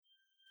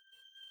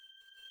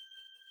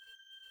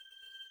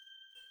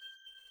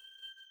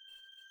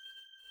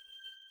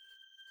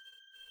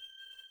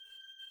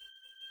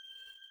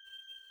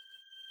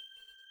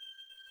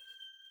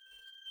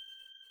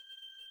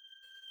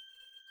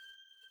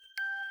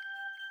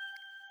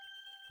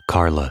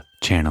Carla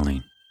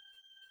channeling.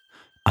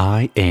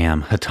 I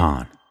am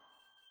Hatan.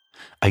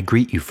 I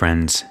greet you,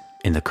 friends,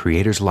 in the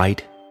Creator's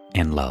light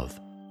and love.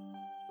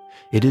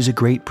 It is a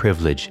great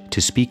privilege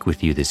to speak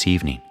with you this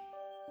evening.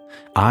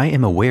 I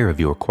am aware of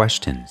your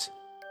questions.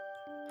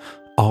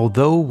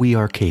 Although we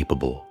are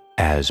capable,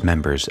 as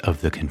members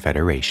of the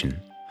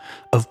Confederation,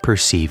 of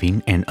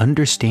perceiving and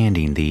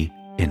understanding the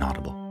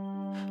inaudible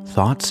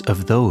thoughts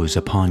of those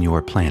upon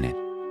your planet,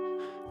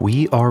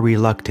 we are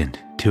reluctant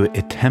to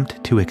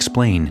attempt to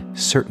explain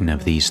certain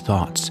of these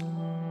thoughts.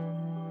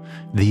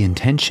 The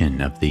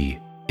intention of the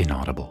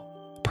inaudible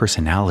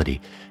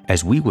personality,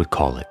 as we would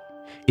call it,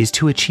 is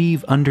to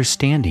achieve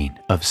understanding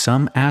of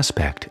some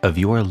aspect of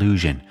your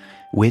illusion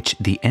which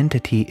the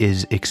entity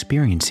is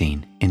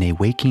experiencing in a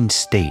waking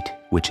state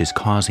which is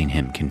causing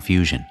him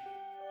confusion.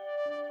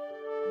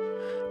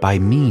 By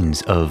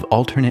means of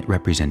alternate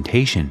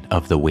representation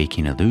of the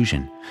waking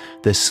illusion,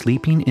 the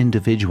sleeping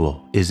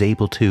individual is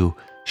able to,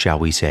 shall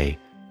we say,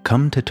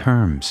 come to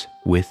terms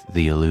with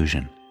the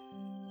illusion.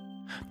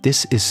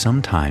 This is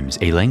sometimes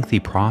a lengthy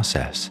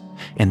process,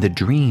 and the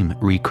dream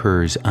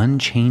recurs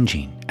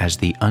unchanging as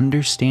the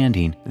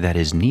understanding that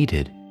is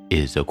needed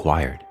is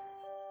acquired.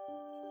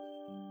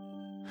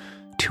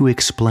 To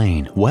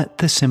explain what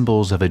the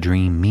symbols of a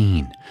dream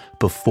mean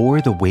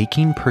before the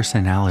waking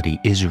personality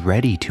is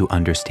ready to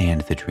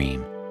understand the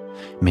dream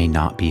may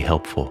not be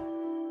helpful.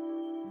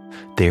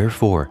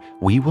 Therefore,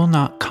 we will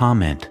not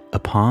comment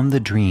upon the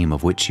dream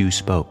of which you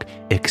spoke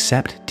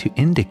except to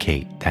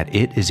indicate that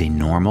it is a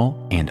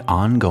normal and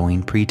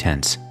ongoing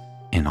pretense,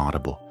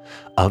 inaudible,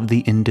 of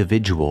the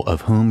individual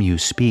of whom you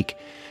speak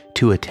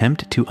to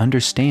attempt to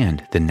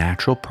understand the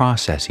natural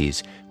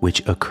processes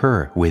which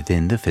occur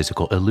within the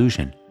physical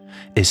illusion,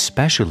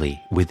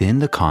 especially within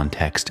the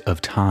context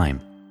of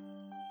time.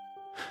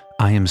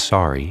 I am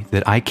sorry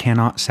that I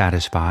cannot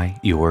satisfy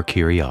your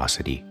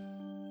curiosity.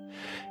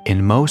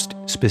 And most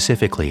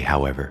specifically,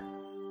 however,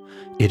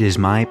 it is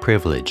my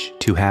privilege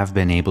to have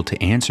been able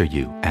to answer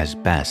you as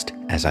best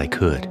as I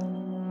could.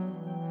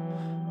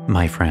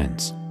 My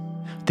friends,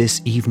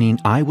 this evening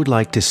I would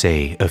like to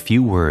say a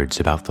few words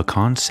about the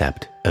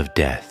concept of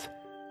death.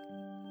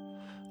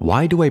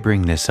 Why do I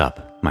bring this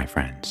up, my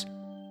friends?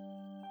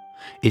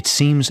 It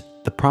seems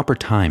the proper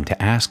time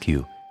to ask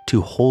you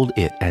to hold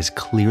it as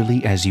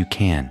clearly as you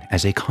can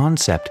as a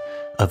concept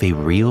of a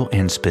real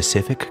and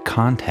specific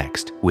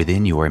context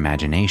within your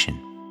imagination.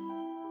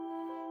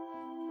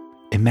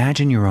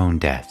 Imagine your own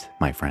death,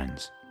 my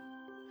friends.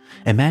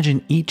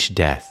 Imagine each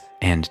death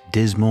and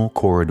dismal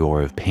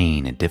corridor of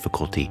pain and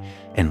difficulty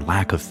and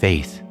lack of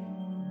faith,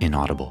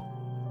 inaudible.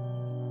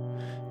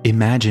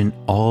 Imagine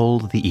all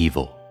the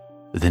evil,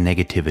 the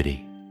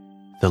negativity,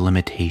 the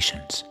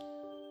limitations.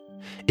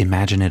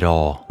 Imagine it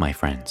all, my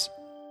friends.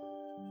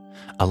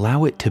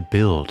 Allow it to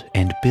build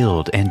and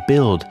build and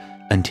build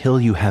until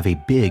you have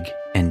a big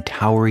and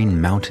towering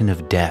mountain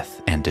of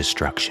death and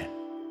destruction.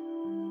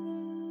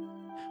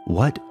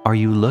 What are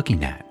you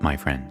looking at, my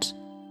friends?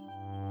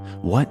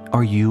 What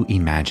are you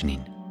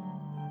imagining?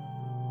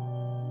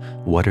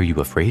 What are you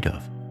afraid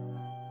of?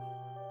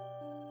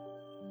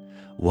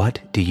 What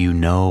do you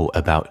know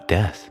about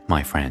death,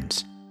 my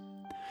friends?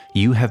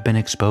 You have been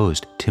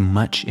exposed to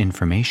much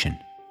information.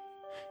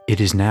 It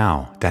is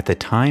now that the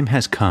time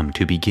has come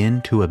to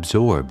begin to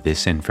absorb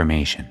this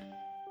information.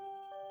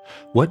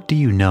 What do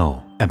you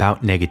know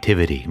about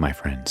negativity, my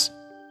friends?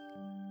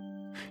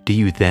 Do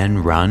you then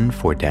run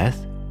for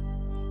death?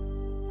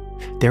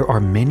 There are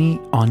many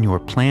on your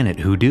planet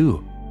who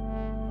do.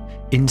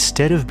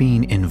 Instead of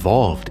being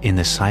involved in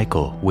the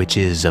cycle which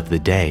is of the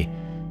day,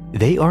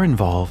 they are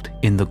involved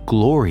in the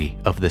glory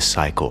of the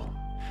cycle,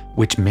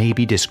 which may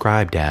be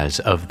described as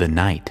of the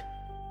night.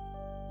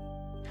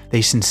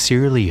 They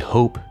sincerely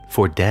hope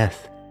for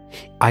death,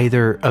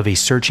 either of a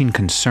searching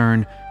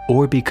concern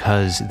or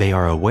because they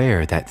are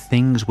aware that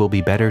things will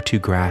be better to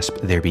grasp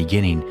their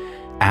beginning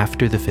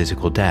after the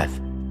physical death.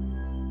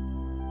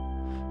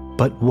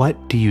 But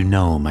what do you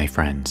know, my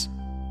friends?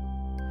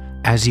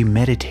 As you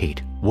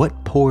meditate,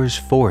 what pours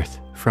forth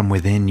from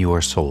within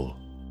your soul?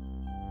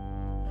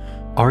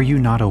 Are you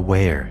not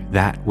aware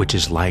that which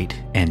is light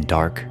and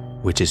dark,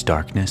 which is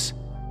darkness?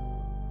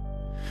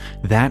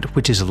 That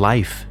which is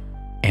life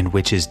and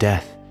which is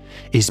death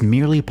is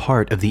merely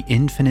part of the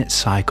infinite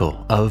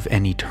cycle of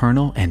an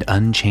eternal and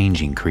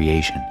unchanging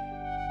creation.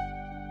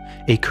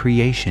 A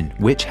creation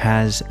which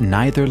has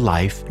neither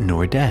life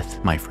nor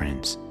death, my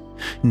friends,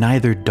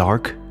 neither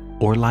dark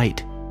or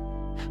light,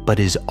 but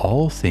is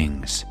all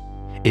things,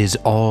 is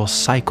all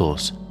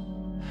cycles,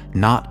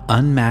 not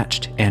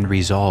unmatched and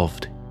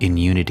resolved in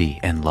unity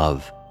and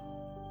love.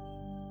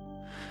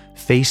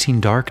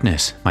 Facing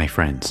darkness, my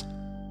friends,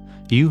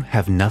 you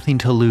have nothing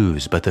to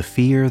lose but the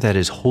fear that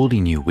is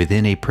holding you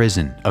within a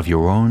prison of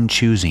your own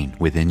choosing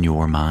within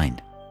your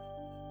mind.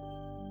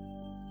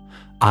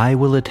 I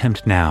will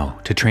attempt now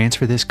to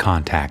transfer this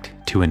contact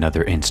to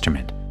another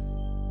instrument.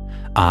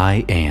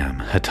 I am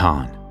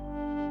Hatan.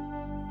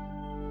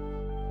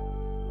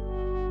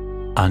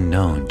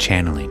 Unknown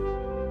channeling.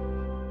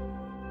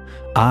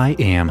 I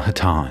am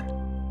Hatan.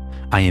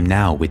 I am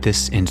now with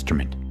this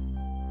instrument.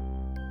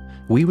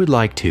 We would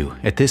like to,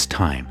 at this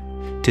time,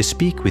 to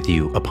speak with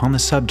you upon the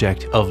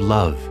subject of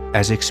love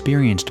as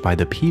experienced by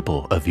the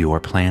people of your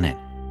planet.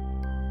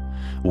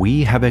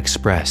 We have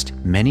expressed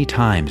many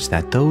times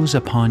that those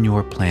upon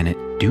your planet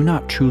do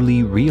not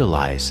truly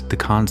realize the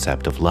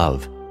concept of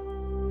love.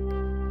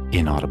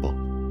 Inaudible.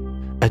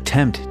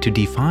 Attempt to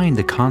define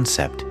the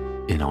concept,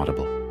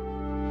 inaudible.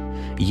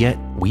 Yet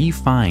we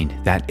find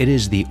that it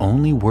is the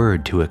only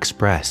word to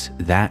express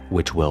that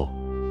which will,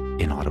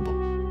 inaudible.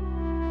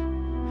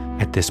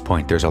 At this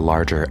point, there's a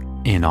larger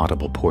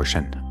inaudible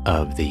portion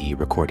of the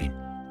recording.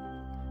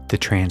 The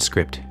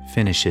transcript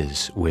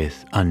finishes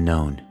with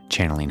unknown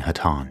channeling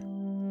Hatonn.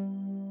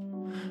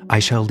 I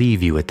shall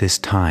leave you at this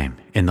time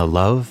in the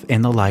love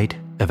and the light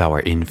of our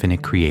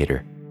infinite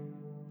Creator.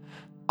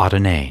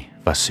 Adonai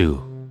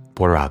Vasu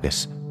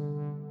Boragus